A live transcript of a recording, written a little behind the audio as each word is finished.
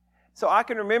So I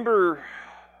can remember it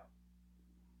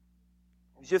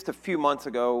was just a few months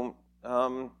ago.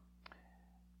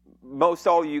 Most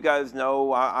all of you guys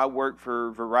know I work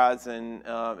for Verizon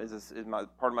as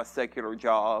part of my secular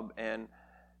job, and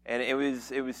it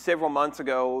was several months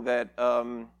ago that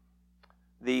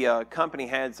the company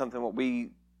had something what we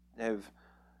have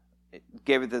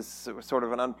gave it this sort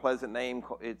of an unpleasant name.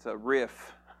 It's a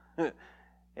RIF,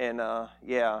 and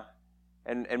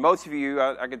And most of you,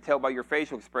 I could tell by your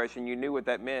facial expression, you knew what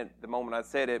that meant the moment I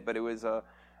said it, but it was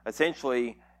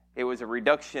essentially a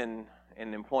reduction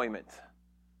in employment.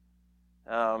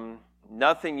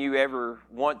 Nothing you ever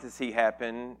want to see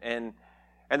happen. And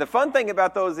the fun thing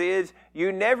about those is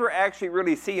you never actually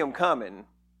really see them coming.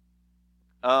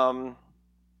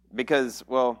 Because,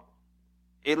 well,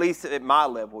 at least at my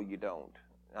level, you don't.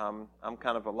 I'm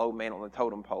kind of a low man on the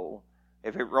totem pole.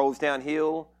 If it rolls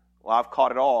downhill, well, I've caught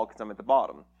it all because I'm at the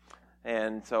bottom.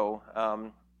 And so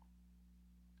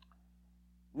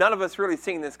none of us really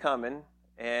seen this coming.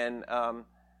 And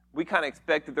we kind of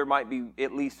expected there might be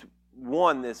at least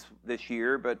one this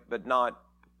year, but not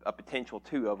a potential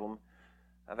two of them.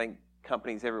 I think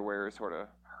companies everywhere are sort of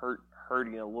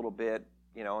hurting a little bit,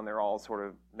 and they're all sort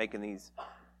of making these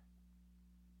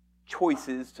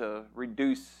choices to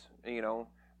reduce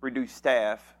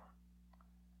staff.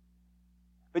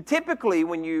 But typically,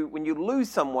 when you lose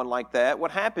someone like that,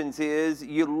 what happens is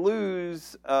you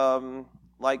lose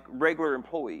like regular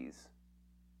employees.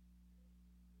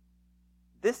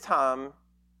 This time,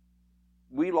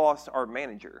 we lost our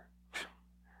manager.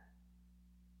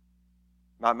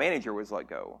 My manager was let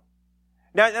go.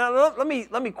 Now let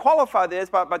me qualify this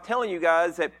by telling you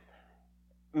guys that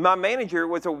my manager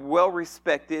was a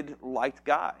well-respected, liked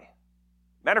guy.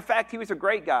 Matter of fact, he was a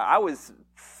great guy. I was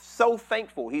so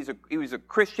thankful. He was a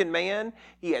Christian man.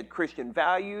 He had Christian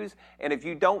values. And if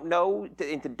you don't know,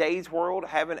 in today's world,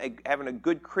 having a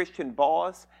good Christian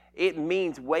boss, it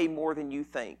means way more than you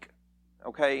think.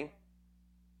 Okay?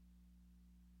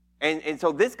 And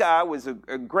so this guy was a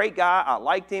great guy. I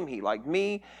liked him. He liked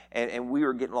me, and we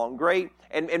were getting along great.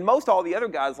 And most all the other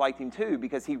guys liked him too,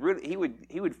 because he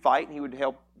would fight and he would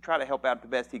try to help out the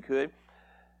best he could.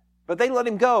 But they let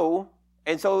him go,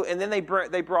 and then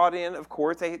they brought in, of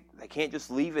course, they can't just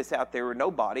leave us out there with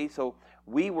nobody. So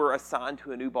we were assigned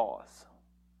to a new boss.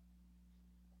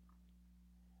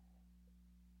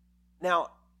 Now,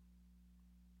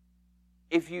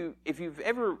 if you've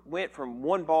ever went from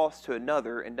one boss to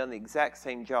another and done the exact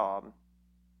same job,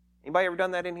 anybody ever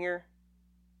done that in here?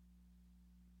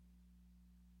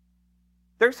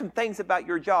 There's some things about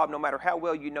your job, no matter how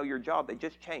well you know your job, they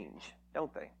just change,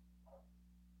 don't they?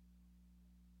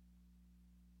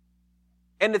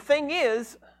 And the thing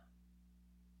is,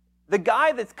 the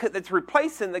guy that's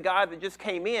replacing the guy that just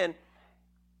came in,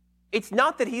 it's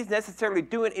not that he's necessarily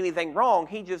doing anything wrong.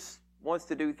 He just wants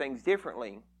to do things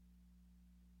differently.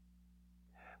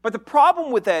 But the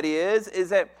problem with that is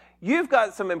that you've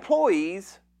got some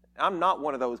employees. I'm not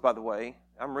one of those, by the way.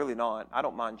 I'm really not. I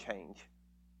don't mind change.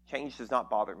 Change does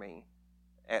not bother me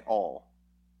at all.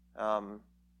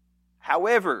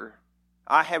 However,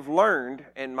 I have learned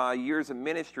in my years of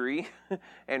ministry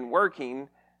and working,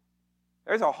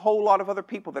 there's a whole lot of other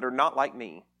people that are not like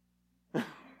me.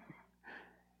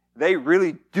 They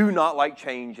really do not like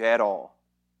change at all.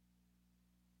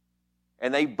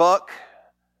 And they buck,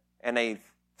 and they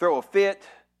throw a fit,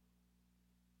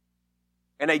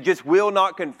 and they just will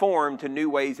not conform to new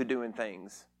ways of doing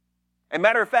things. As a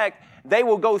matter of fact, they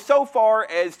will go so far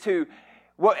as to,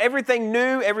 well, everything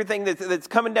new, everything that's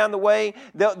coming down the way,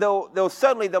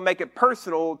 they'll make it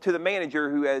personal to the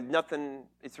manager who has nothing.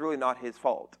 It's really not his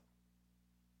fault.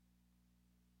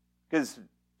 Because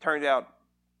turned out,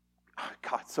 oh,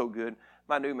 God's so good.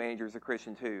 My new manager is a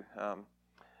Christian too.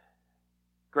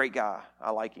 Great guy.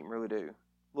 I like him, really do.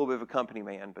 A little bit of a company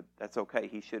man, but that's okay.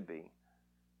 He should be.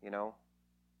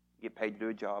 Get paid to do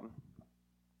a job.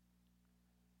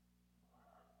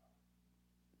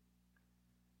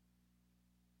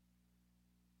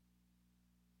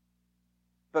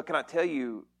 But can I tell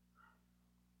you,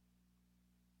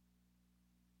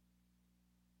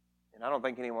 and I don't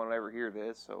think anyone will ever hear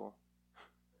this, so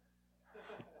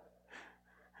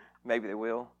maybe they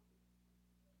will.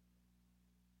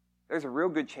 There's a real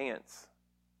good chance,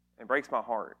 it breaks my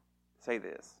heart to say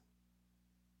this,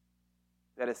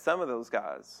 that if some of those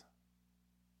guys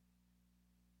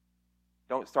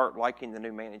don't start liking the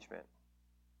new management,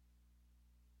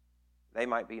 they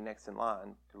might be next in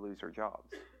line to lose their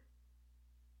jobs.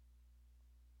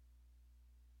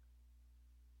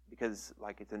 Because,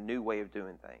 it's a new way of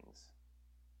doing things.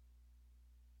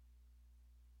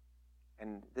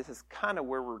 And this is kind of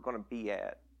where we're going to be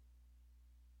at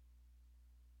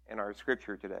in our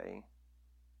scripture today.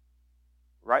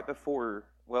 Right before,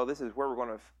 well, this is where we're going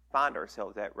to find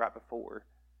ourselves at right before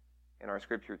in our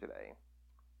scripture today.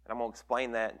 And I'm going to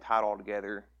explain that and tie it all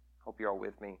together. Hope you're all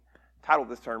with me. The title of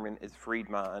this sermon is Freed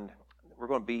Mind. We're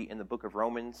going to be in the book of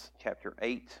Romans, chapter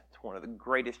 8. It's one of the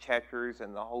greatest chapters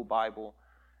in the whole Bible.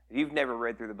 If you've never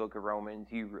read through the book of Romans,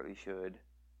 you really should.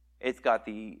 It's got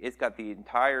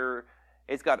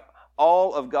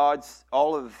all of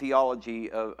the theology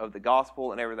of the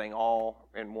gospel and everything all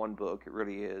in one book. It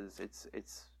really is. It's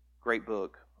a great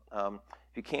book.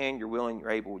 If you can, you're willing,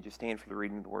 you're able, would you stand for the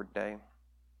reading of the word today?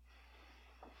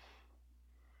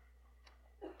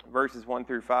 Verses 1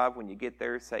 through 5, when you get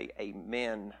there, say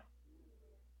amen.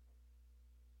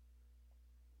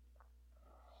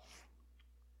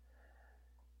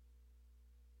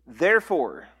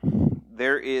 Therefore,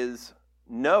 there is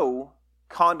no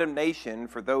condemnation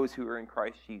for those who are in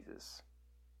Christ Jesus.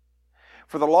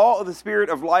 For the law of the Spirit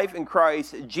of life in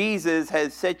Christ Jesus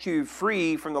has set you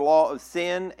free from the law of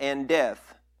sin and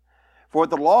death. For what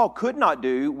the law could not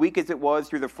do, weak as it was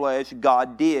through the flesh,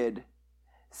 God did,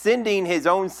 sending his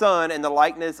own Son in the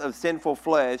likeness of sinful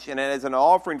flesh, and as an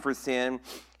offering for sin,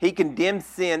 he condemned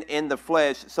sin in the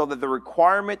flesh, so that the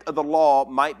requirement of the law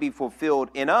might be fulfilled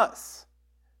in us,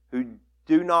 who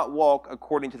do not walk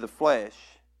according to the flesh,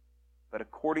 but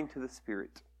according to the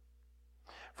Spirit.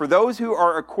 For those who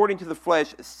are according to the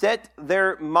flesh set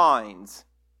their minds,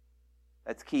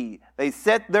 that's key, they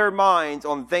set their minds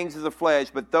on things of the flesh,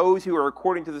 but those who are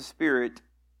according to the Spirit,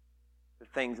 the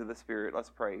things of the Spirit. Let's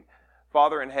pray.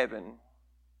 Father in heaven,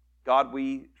 God,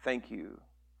 we thank you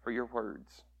for your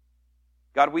words.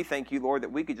 God, we thank you, Lord,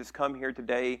 that we could just come here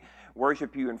today,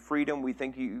 worship you in freedom. We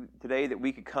thank you today that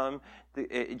we could come,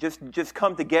 just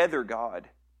come together, God.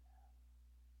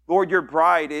 Lord, your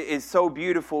bride is so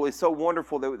beautiful, is so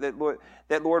wonderful that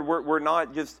Lord, we're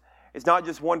not just, it's not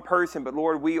just one person, but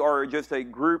Lord, we are just a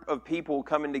group of people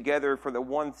coming together for the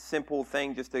one simple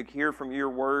thing, just to hear from your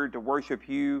word, to worship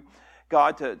you,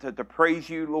 God, to praise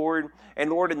you, Lord. And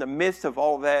Lord, in the midst of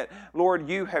all that, Lord,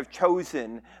 you have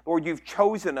chosen, Lord, you've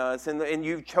chosen us, and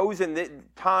you've chosen the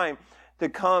time to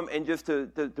come and just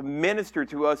to minister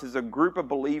to us as a group of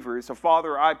believers. So,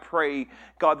 Father, I pray,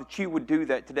 God, that you would do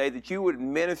that today, that you would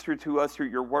minister to us through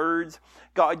your words.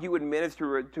 God, you would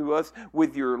minister to us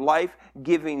with your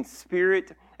life-giving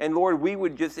Spirit. And, Lord, we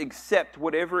would just accept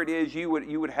whatever it is you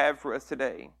would have for us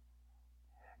today.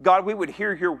 God, we would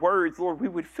hear your words. Lord, we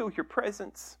would feel your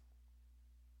presence.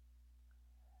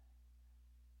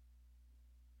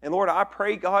 And, Lord, I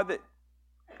pray, God, that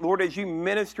Lord, as you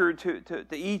minister to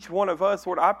each one of us,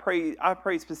 Lord, I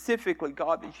pray specifically,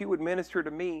 God, that you would minister to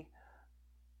me.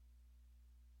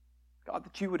 God,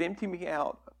 that you would empty me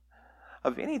out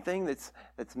of anything that's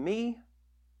me.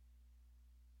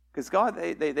 Because, God,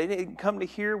 they didn't come to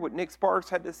hear what Nick Sparks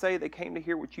had to say. They came to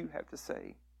hear what you have to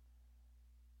say.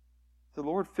 So,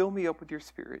 Lord, fill me up with your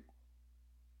Spirit.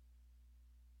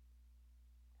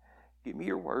 Give me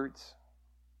your words.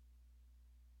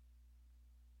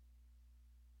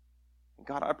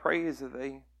 God, I pray as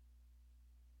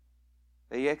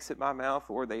they exit my mouth,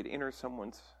 or they'd enter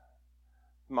someone's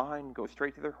mind, go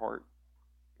straight to their heart.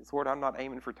 Because, Lord, I'm not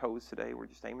aiming for toes today. We're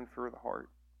just aiming for the heart.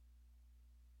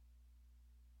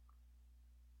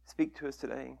 Speak to us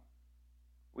today.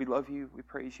 We love you. We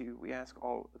praise you. We ask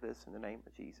all of this in the name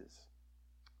of Jesus.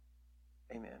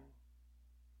 Amen.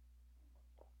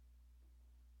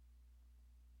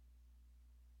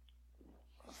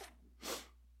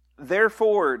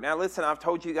 Therefore, now listen, I've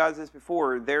told you guys this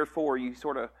before. Therefore, you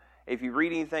sort of, if you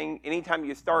read anything, anytime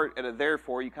you start at a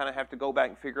therefore, you kind of have to go back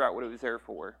and figure out what it was there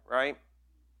for, right?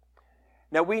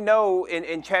 Now we know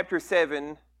in chapter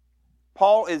 7,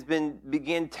 Paul has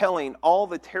begin telling all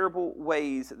the terrible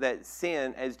ways that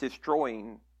sin is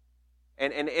destroying,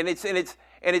 and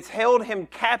it's held him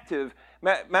captive.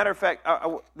 Matter of fact,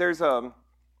 there's a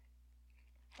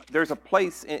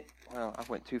place in, well, I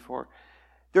went too far.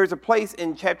 There's a place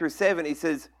in chapter 7, he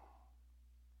says,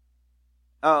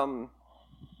 for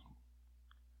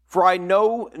I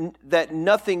know that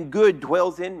nothing good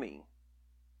dwells in me.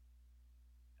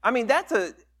 I mean, that's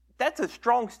a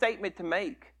strong statement to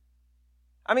make.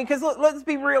 I mean, because let's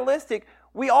be realistic.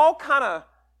 We all kind of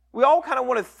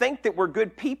want to think that we're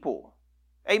good people.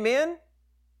 Amen?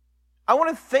 I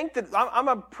want to think that I'm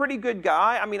a pretty good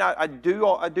guy. I mean, I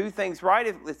do things right.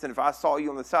 If I saw you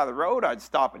on the side of the road, I'd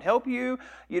stop and help you.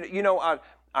 I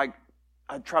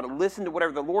try to listen to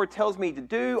whatever the Lord tells me to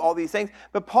do, all these things.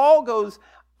 But Paul goes,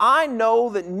 I know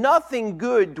that nothing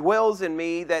good dwells in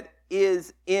me that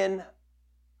is in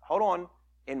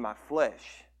my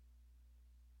flesh.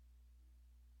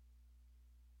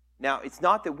 Now, it's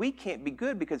not that we can't be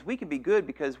good, because we can be good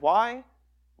because why?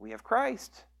 We have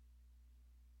Christ.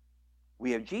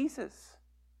 We have Jesus.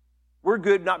 We're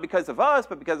good not because of us,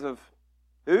 but because of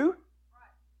who?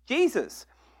 Jesus.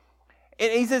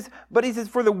 And he says,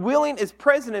 for the willing is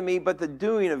present in me, but the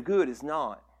doing of good is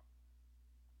not.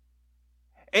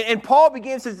 And Paul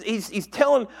begins, he's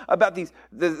telling about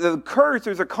the curse.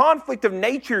 There's a conflict of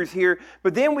natures here.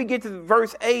 But then we get to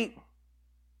verse 8.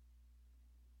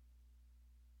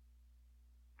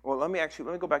 Well, let me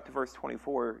go back to verse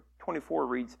 24. 24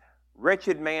 reads,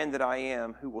 "Wretched man that I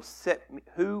am, who will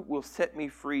set me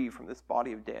free from this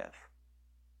body of death?"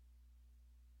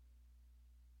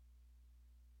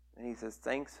 And he says,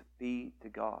 "Thanks be to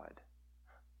God.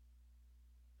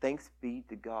 Thanks be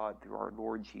to God through our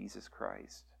Lord Jesus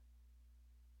Christ."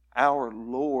 Our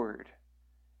Lord.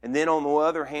 And then on the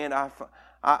other hand,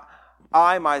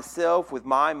 I myself with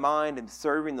my mind am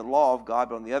serving the law of God,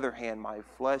 but on the other hand, my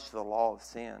flesh the law of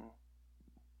sin.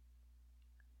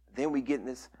 Then we get in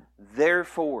this,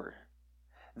 therefore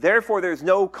there's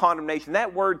no condemnation.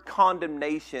 That word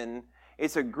condemnation,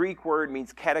 it's a Greek word,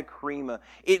 means katakrima.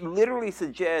 It literally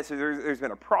suggests that there's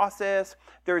been a process,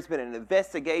 there's been an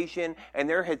investigation, and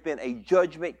there has been a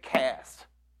judgment cast.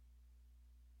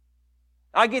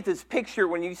 I get this picture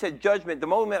when you said judgment. The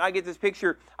moment I get this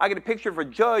picture, I get a picture of a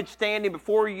judge standing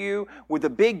before you with a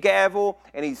big gavel,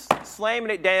 and he's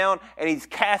slamming it down, and he's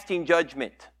casting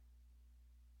judgment.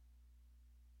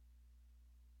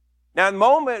 Now,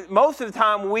 most of the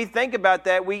time when we think about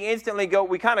that, we instantly go,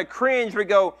 we kind of cringe. We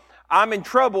go, I'm in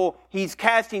trouble. He's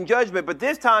casting judgment. But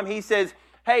this time he says,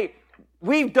 hey,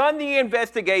 we've done the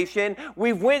investigation.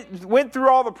 We've went through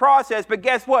all the process. But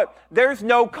guess what? There's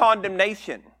no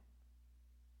condemnation.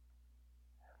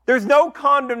 There's no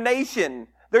condemnation.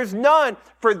 There's none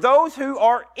for those who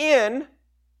are in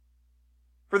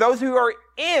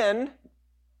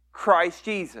Christ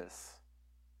Jesus.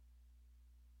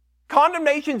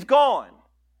 Condemnation's gone.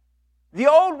 The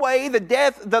old way, the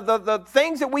death, the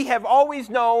things that we have always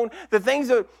known, the things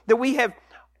that we have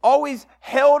always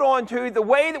held on to, the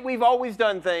way that we've always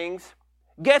done things,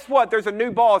 guess what? There's a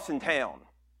new boss in town.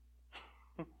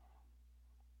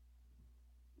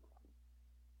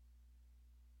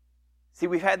 See,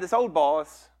 we've had this old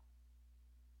boss.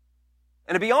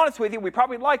 And to be honest with you, we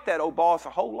probably like that old boss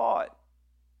a whole lot.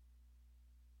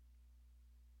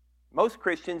 Most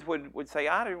Christians would say,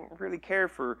 I don't really care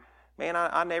for, man,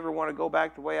 I never want to go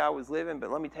back the way I was living. But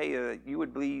let me tell you, you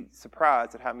would be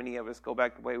surprised at how many of us go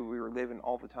back the way we were living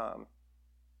all the time.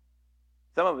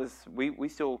 Some of us, we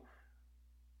didn't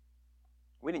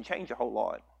change a whole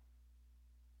lot.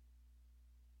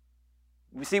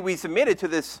 You see, we submitted to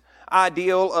this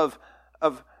ideal of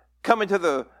coming to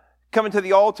the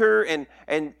altar and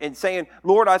saying,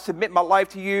 Lord, I submit my life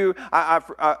to you.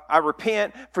 I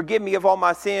repent. Forgive me of all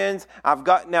my sins. I've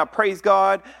got now, praise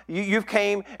God. You've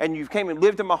came and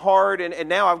lived in my heart, and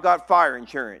now I've got fire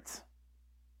insurance.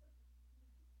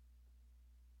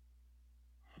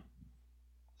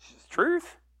 It's just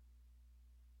truth.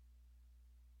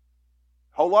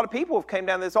 A whole lot of people have came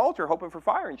down this altar hoping for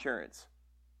fire insurance.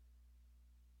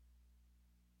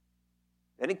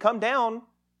 They didn't come down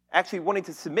actually wanting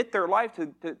to submit their life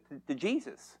to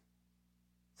Jesus.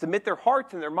 Submit their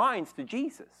hearts and their minds to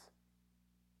Jesus.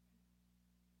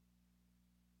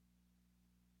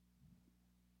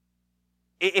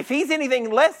 If he's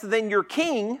anything less than your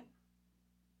king,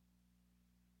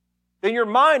 then your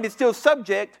mind is still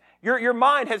subject. Your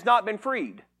mind has not been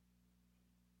freed.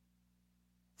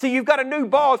 See, you've got a new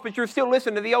boss, but you're still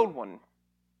listening to the old one.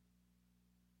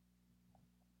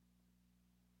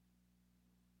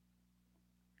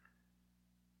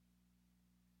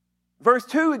 Verse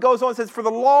 2, it goes on and says, "For the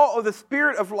law of the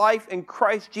Spirit of life in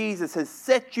Christ Jesus has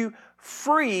set you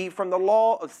free from the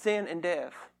law of sin and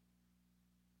death."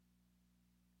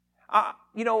 I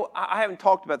haven't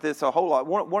talked about this a whole lot.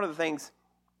 One of the things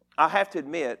I have to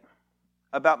admit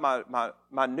about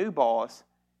my new boss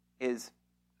is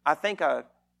I think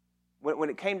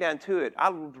when it came down to it, I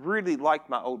really liked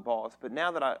my old boss. But now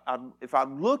that if I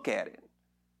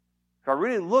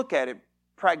really look at it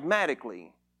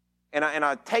pragmatically, and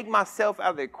I take myself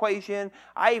out of the equation,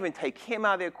 I even take him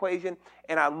out of the equation,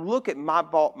 and I look at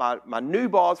my new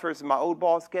boss versus my old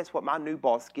boss, guess what? My new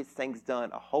boss gets things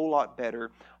done a whole lot better,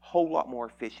 a whole lot more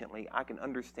efficiently. I can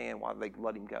understand why they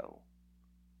let him go.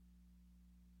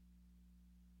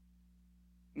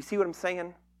 You see what I'm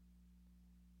saying?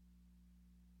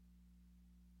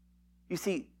 You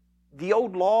see, the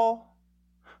old law,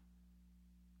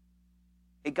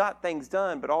 it got things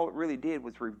done, but all it really did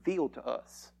was reveal to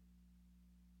us.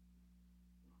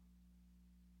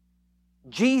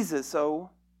 Jesus,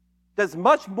 does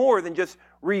much more than just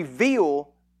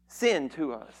reveal sin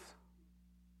to us.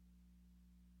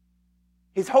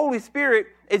 His Holy Spirit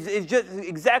is just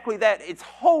exactly that. It's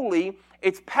holy,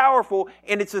 it's powerful,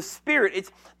 and it's a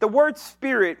spirit. The word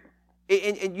spirit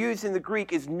used in the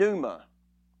Greek is pneuma.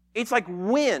 It's like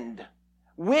wind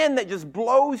that just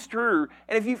blows through.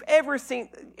 And if you've ever seen,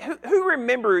 who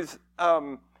remembers,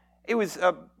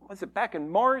 was it back in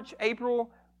March,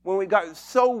 April, when we got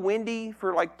so windy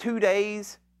for like 2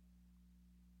 days?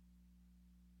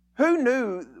 Who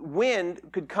knew wind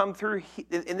could come through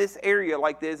in this area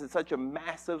like this in such a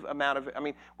massive amount of,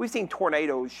 we've seen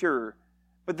tornadoes, sure.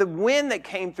 But the wind that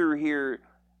came through here,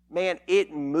 man,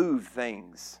 it moved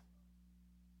things.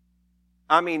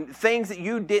 Things that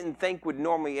you didn't think would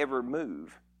normally ever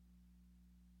move.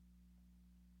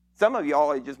 Some of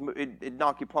y'all, it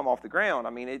knocked you plumb off the ground.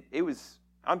 It was,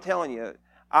 I'm telling you,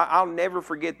 I'll never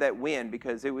forget that wind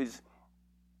because it was,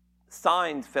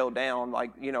 signs fell down,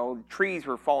 trees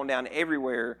were falling down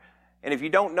everywhere. And if you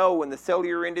don't know, in the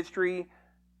cellular industry,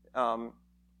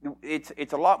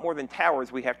 it's a lot more than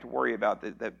towers we have to worry about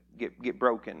that get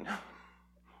broken.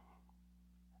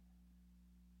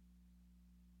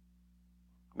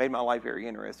 Made my life very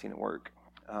interesting at work.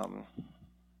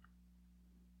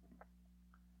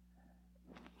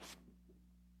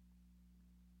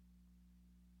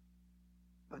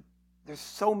 But there's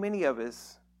so many of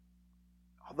us,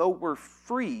 although we're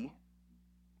free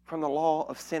from the law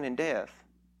of sin and death,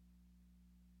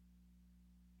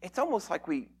 it's almost like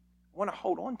we want to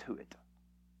hold on to it.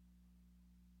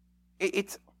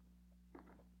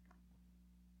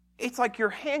 It's like your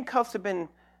handcuffs have been,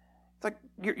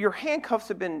 your handcuffs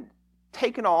have been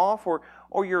taken off, or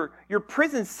your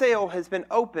prison cell has been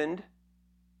opened,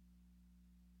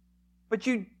 but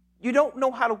you don't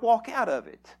know how to walk out of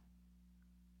it.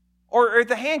 Or if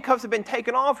the handcuffs have been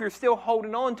taken off, you're still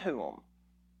holding on to them.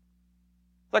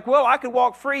 I could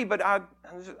walk free, but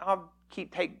I'll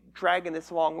keep dragging this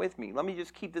along with me. Let me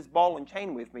just keep this ball and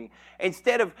chain with me.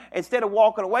 Instead of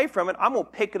walking away from it, I'm going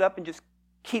to pick it up and just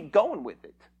keep going with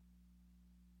it.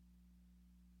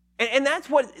 And that's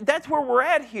where we're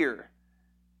at here.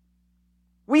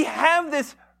 We have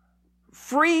this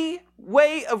free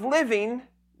way of living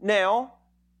now,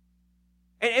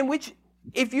 and which,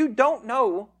 if you don't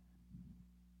know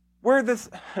who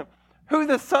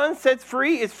the Son sets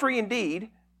free is free indeed.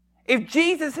 If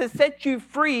Jesus has set you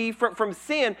free from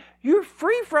sin, you're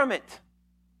free from it.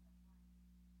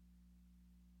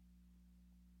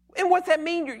 And what's that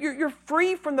mean? You're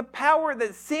free from the power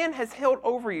that sin has held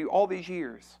over you all these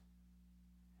years.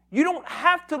 You don't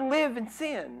have to live in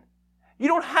sin. You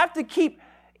don't have to keep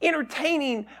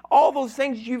entertaining all those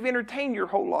things you've entertained your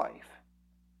whole life.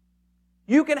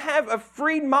 You can have a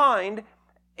freed mind.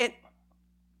 And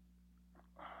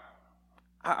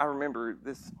I remember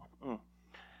this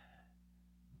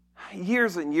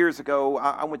years and years ago.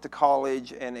 I went to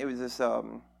college, and it was this,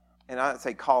 and I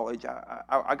say college.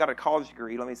 I got a college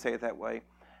degree. Let me say it that way.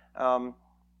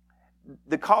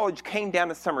 The college came down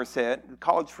to Somerset. The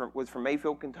college was from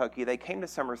Mayfield, Kentucky. They came to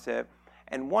Somerset,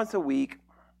 and once a week,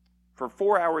 for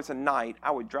 4 hours a night,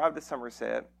 I would drive to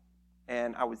Somerset,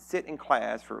 and I would sit in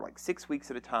class for like 6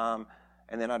 weeks at a time,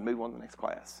 and then I'd move on to the next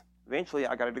class. Eventually,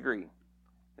 I got a degree.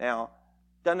 Now,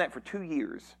 done that for 2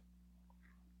 years.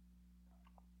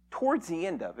 Towards the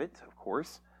end of it, of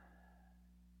course,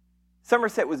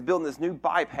 Somerset was building this new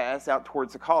bypass out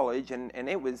towards the college, and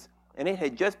it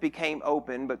had just became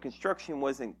open, but construction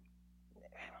wasn't.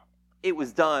 It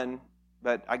was done,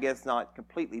 but I guess not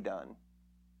completely done.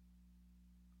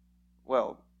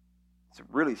 Well, it's a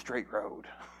really straight road.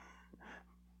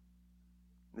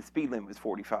 The speed limit was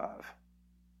 45.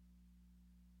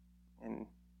 And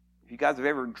if you guys have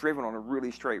ever driven on a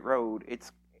really straight road,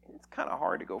 it's kind of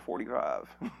hard to go 45.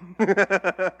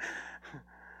 Well,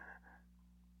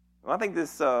 I think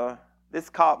this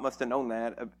cop must have known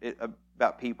that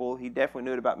about people. He definitely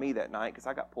knew it about me that night because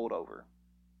I got pulled over.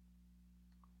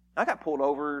 I got pulled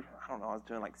over. I don't know. I was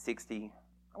doing like 60.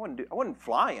 I wasn't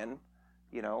flying.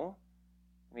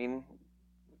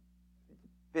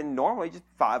 Been normally just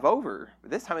 5 over, but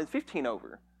this time it's 15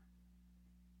 over.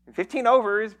 And 15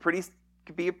 over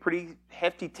could be a pretty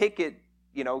hefty ticket.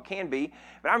 Can be.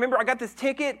 But I remember I got this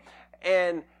ticket,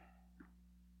 and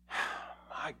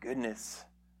my goodness.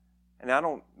 And I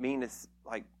don't mean this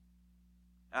like,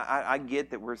 I get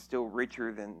that we're still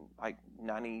richer than like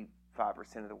 95%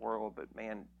 of the world, but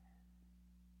man,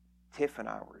 Tiff and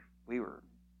I we were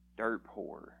dirt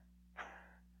poor.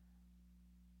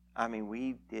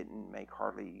 We didn't make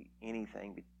hardly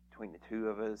anything between the two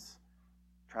of us,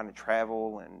 trying to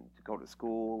travel and to go to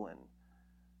school, and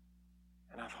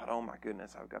And I thought, oh my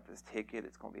goodness, I've got this ticket.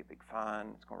 It's going to be a big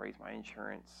fine. It's going to raise my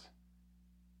insurance.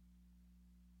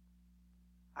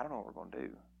 I don't know what we're going to do.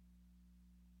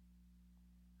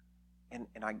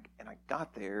 And I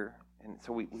got there, and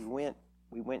so we went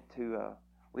to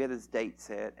we had this date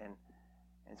set,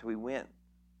 and so we went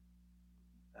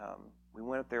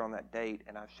up there on that date,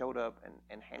 and I showed up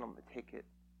and handed them the ticket.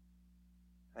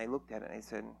 And they looked at it and they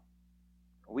said,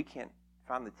 we can't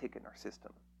find the ticket in our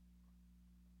system.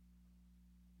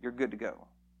 You're good to go.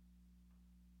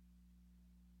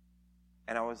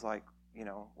 And I was like,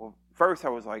 well, first I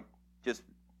was like, just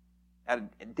out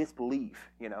of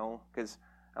disbelief, because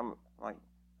I'm like,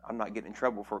 I'm not getting in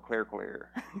trouble for a clerical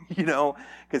error,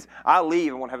 because I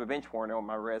leave and want to have a bench warrant on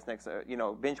my arrest next,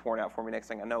 bench warrant out for me next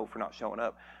thing I know for not showing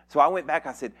up. So I went back.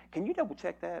 I said, "Can you double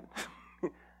check that?"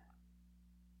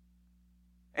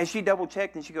 And she double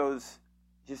checked and she goes,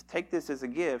 "Just take this as a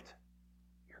gift.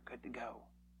 You're good to go."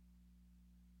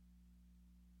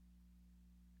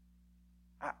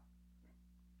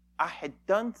 I had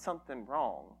done something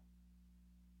wrong,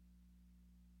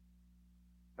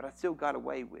 but I still got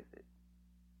away with it.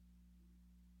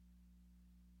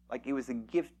 Like it was a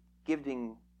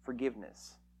giving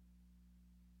forgiveness.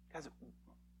 Guys,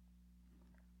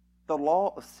 the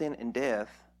law of sin and death,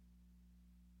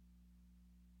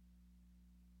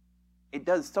 it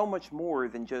does so much more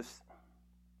than just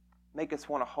make us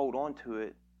want to hold on to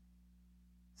it.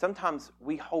 Sometimes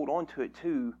we hold on to it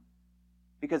too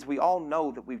because we all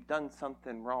know that we've done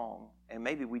something wrong and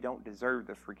maybe we don't deserve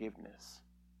the forgiveness.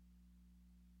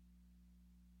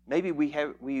 Maybe we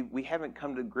haven't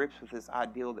come to grips with this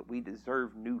ideal that we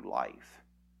deserve new life.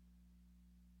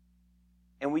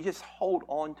 And we just hold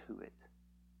on to it.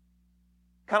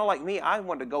 Kind of like me, I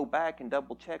wanted to go back and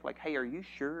double check, like, hey, are you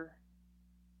sure?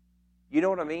 You know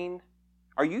what I mean?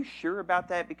 Are you sure about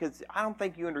that? Because I don't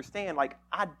think you understand. Like,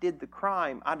 I did the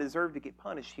crime. I deserve to get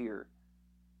punished here.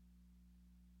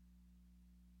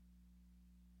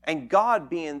 And God,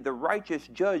 being the righteous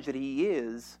judge that He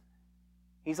is,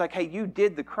 He's like, hey, you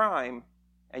did the crime,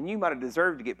 and you might have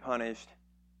deserved to get punished,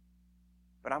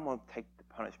 but I'm going to take the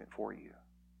punishment for you.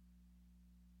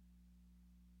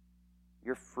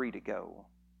 You're free to go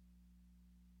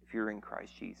if you're in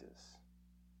Christ Jesus.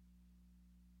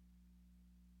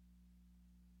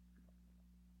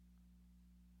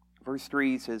 Verse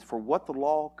 3 says, for what the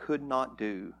law could not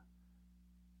do,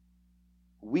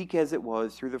 weak as it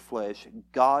was through the flesh,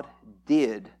 God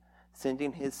did,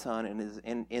 sending His Son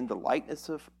in the likeness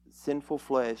of sinful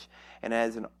flesh, and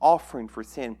as an offering for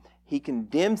sin, He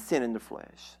condemned sin in the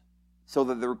flesh, so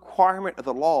that the requirement of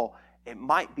the law, it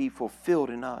might be fulfilled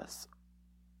in us,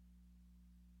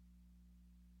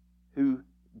 who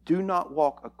do not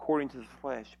walk according to the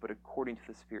flesh, but according to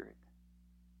the Spirit.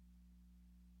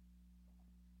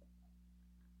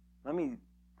 Let me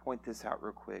point this out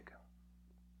real quick.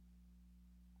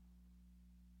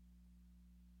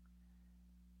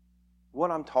 What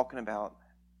I'm talking about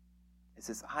is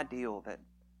this ideal that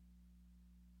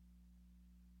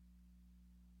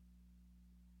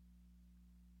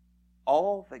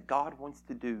all that God wants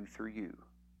to do through you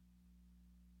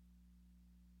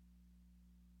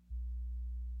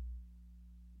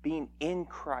being in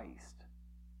Christ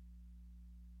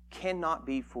cannot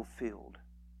be fulfilled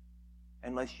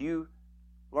unless you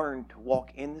learn to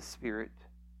walk in the Spirit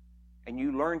and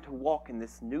you learn to walk in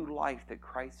this new life that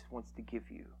Christ wants to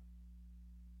give you.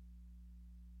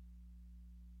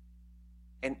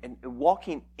 And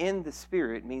walking in the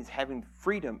Spirit means having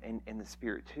freedom in the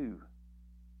Spirit too.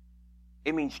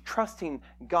 It means trusting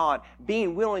God,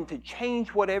 being willing to change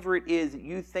whatever it is that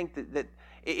you think that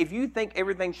if you think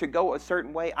everything should go a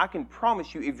certain way, I can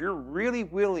promise you, if you're really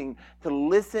willing to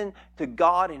listen to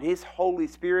God and His Holy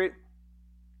Spirit,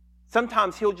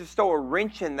 sometimes He'll just throw a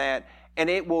wrench in that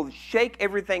and it will shake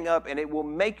everything up and it will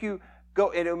make you go,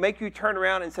 and it'll make you turn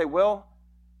around and say, well,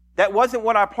 that wasn't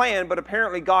what I planned, but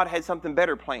apparently God had something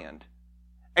better planned.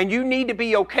 And you need to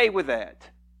be okay with that.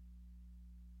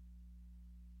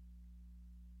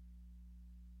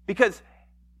 Because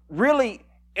really,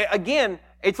 again,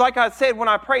 it's like I said when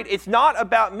I prayed, it's not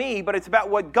about me, but it's about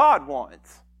what God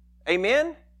wants.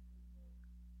 Amen?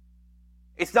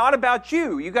 It's not about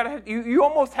you. You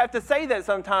almost have to say that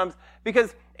sometimes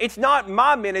because it's not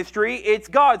my ministry, it's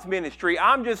God's ministry.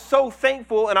 I'm just so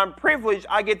thankful and I'm privileged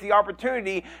I get the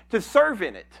opportunity to serve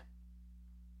in it.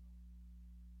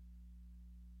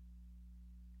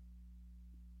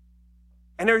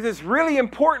 And there's this really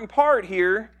important part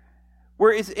here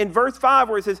where it's in verse 5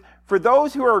 where it says, for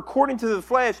those who are according to the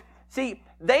flesh, see,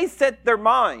 they set their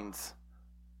minds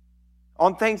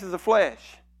on things of the flesh.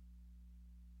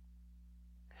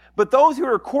 But those who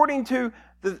are according to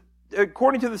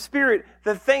according to the Spirit,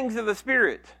 the things of the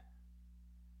Spirit.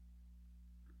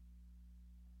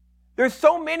 There's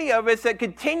so many of us that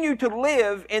continue to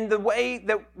live in the way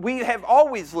that we have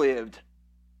always lived.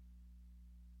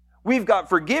 We've got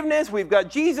forgiveness, we've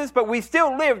got Jesus, but we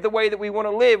still live the way that we want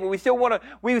to live.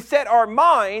 We set our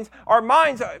minds,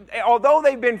 although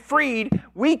they've been freed,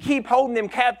 we keep holding them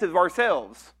captive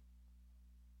ourselves.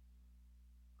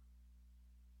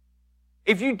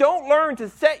 If you don't learn to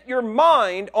set your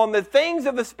mind on the things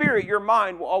of the Spirit, your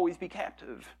mind will always be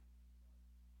captive.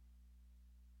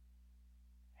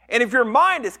 And if your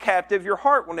mind is captive, your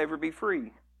heart will never be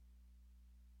free.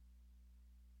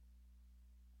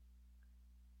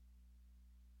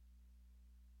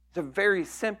 It's a very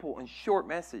simple and short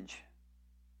message.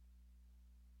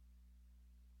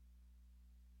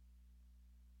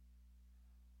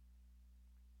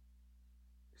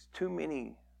 There's too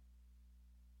many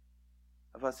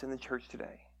of us in the church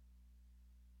today.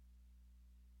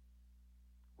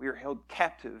 We are held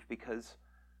captive because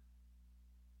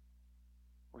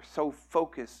we're so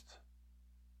focused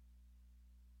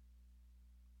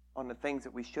on the things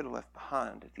that we should have left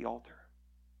behind at the altar.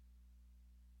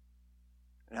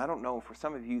 And I don't know, for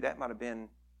some of you, that might have been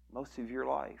most of your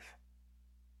life.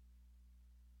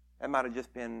 That might have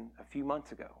just been a few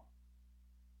months ago.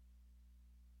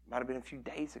 It might have been a few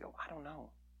days ago. I don't know.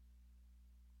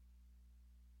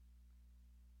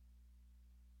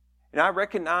 And I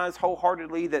recognize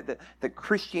wholeheartedly that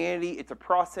Christianity, it's a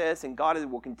process, and God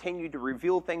will continue to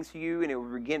reveal things to you, and it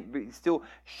will still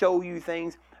show you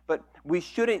things. But we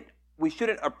shouldn't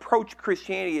approach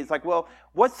Christianity as like, well,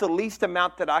 what's the least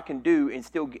amount that I can do and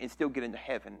still get into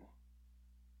heaven?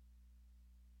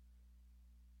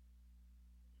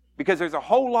 Because there's a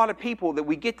whole lot of people that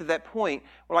we get to that point,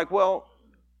 we're like, well,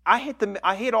 I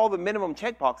hit all the minimum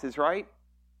check boxes, right?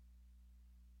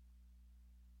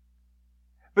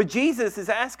 But Jesus is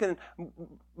asking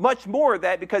much more of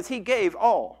that because he gave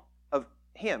all of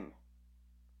him.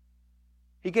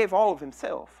 He gave all of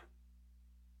himself.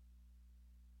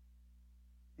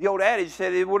 The old adage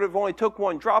said it would have only took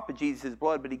one drop of Jesus'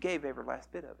 blood, but he gave every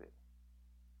last bit of it.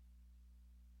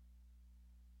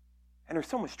 And there's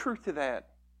so much truth to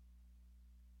that.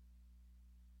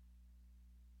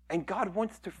 And God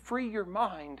wants to free your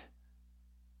mind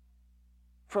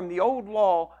from the old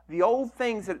law, the old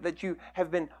things that you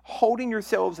have been holding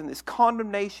yourselves in this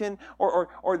condemnation, or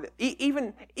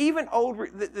even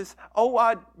this old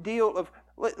ideal of,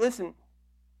 listen,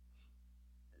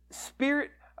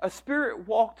 a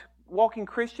walking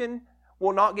Christian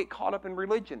will not get caught up in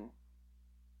religion.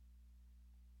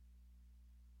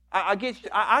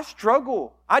 I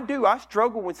struggle. I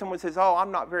struggle when someone says, "Oh,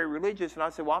 I'm not very religious," and I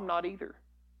say, "Well, I'm not either."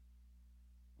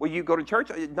 Well, you go to church?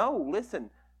 No, listen.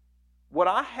 What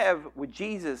I have with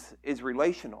Jesus is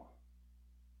relational.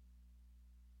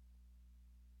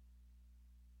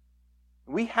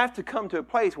 We have to come to a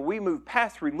place where we move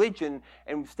past religion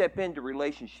and step into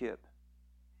relationship.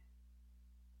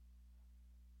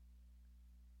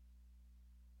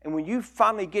 And when you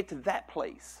finally get to that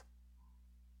place,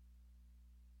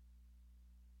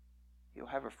 you'll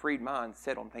have a freed mind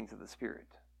set on things of the Spirit.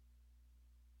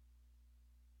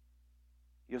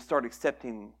 You'll start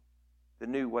accepting the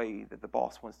new way that the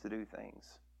boss wants to do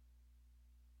things.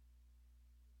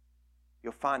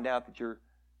 You'll find out that you're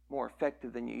more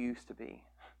effective than you used to be,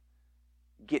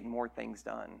 getting more things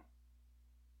done.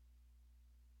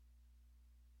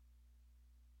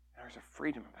 There's a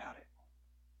freedom about it.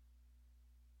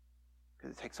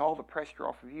 Because it takes all the pressure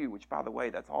off of you, which, by the way,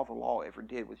 that's all the law ever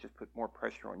did, was just put more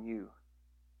pressure on you.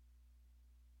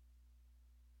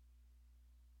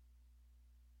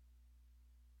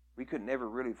 We could never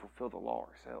really fulfill the law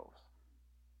ourselves.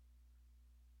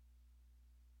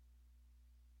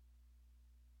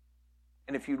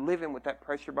 And if you live in with that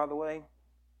pressure, by the way,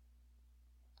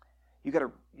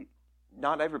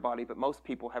 not everybody, but most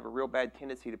people have a real bad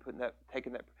tendency to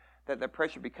taking that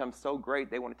pressure becomes so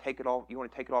great, they want to take it off. You want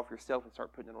to take it off yourself and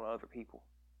start putting it on other people.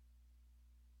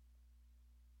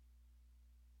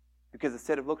 Because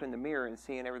instead of looking in the mirror and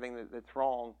seeing everything that's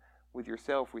wrong with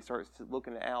yourself, we start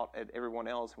looking out at everyone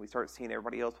else, and we start seeing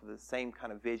everybody else with the same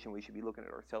kind of vision we should be looking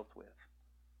at ourselves with.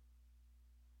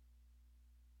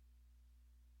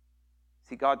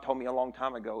 See, God told me a long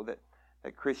time ago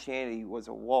that Christianity was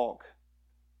a walk,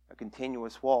 a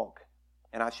continuous walk,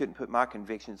 and I shouldn't put my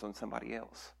convictions on somebody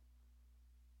else.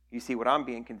 You see, what I'm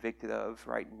being convicted of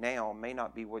right now may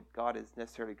not be what God is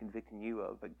necessarily convicting you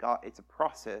of, but God, it's a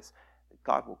process that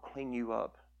God will clean you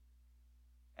up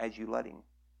as you let Him.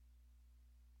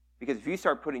 Because if you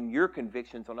start putting your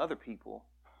convictions on other people,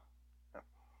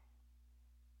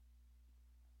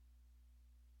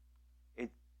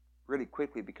 really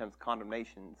quickly becomes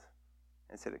condemnations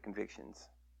instead of convictions.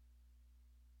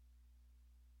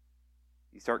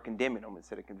 You start condemning them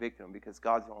instead of convicting them because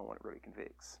God's the only one that really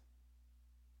convicts.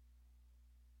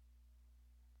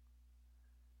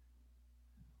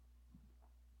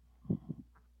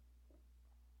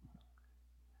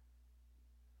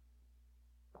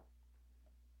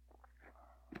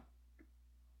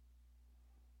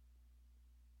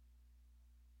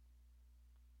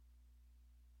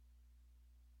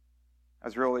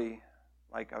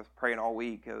 I was praying all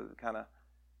week, kind of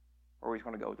where we're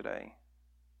going to go today.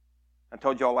 I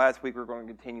told y'all last week we were going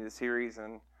to continue the series,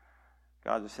 and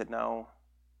God just said no.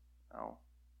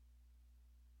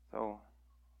 So,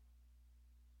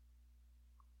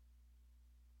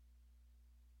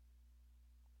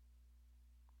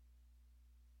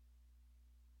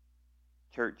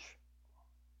 church,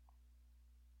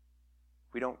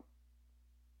 we don't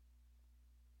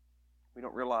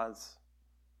realize,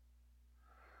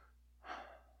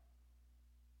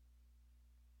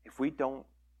 if we don't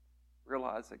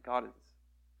realize that God has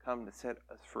come to set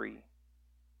us free,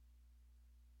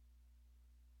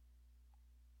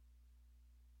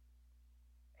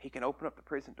 He can open up the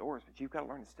prison doors, but you've got to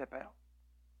learn to step out.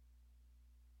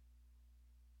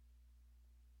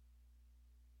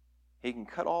 He can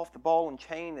cut off the ball and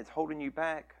chain that's holding you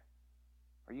back,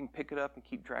 or you can pick it up and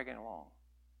keep dragging along.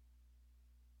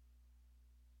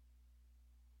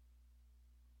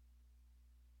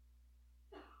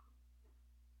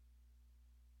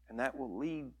 And that will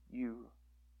lead you,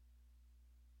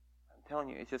 I'm telling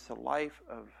you, it's just a life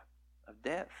of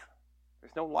death.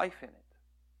 There's no life in it.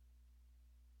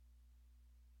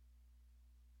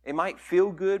 It might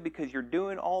feel good because you're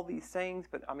doing all these things,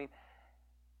 but I mean,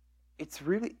 it's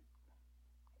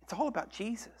all about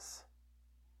Jesus.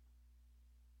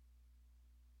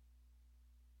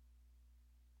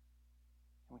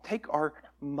 We take our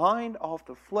mind off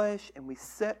the flesh and we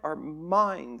set our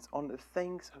minds on the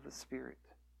things of the Spirit.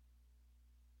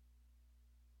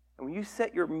 And when you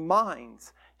set your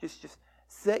minds, just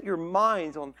set your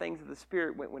minds on things of the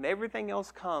Spirit. When everything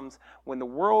else comes, when the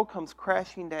world comes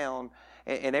crashing down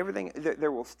and everything,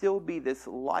 there will still be this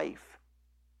life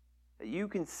that you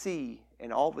can see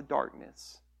in all the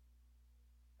darkness.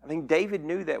 I think David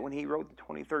knew that when he wrote the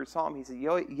 23rd Psalm. He said,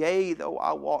 yea, though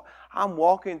I'm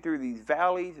walking through these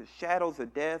valleys of shadows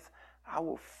of death, I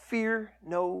will fear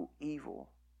no evil.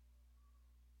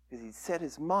 Because he set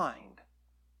his mind.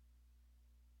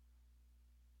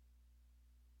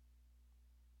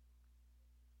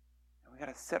 And we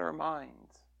got to set our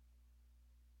minds.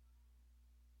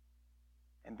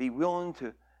 And be willing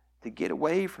to get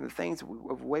away from the things of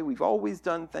the way we've always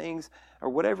done things, or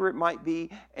whatever it might be,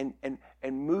 and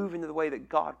move into the way that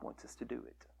God wants us to do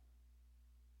it.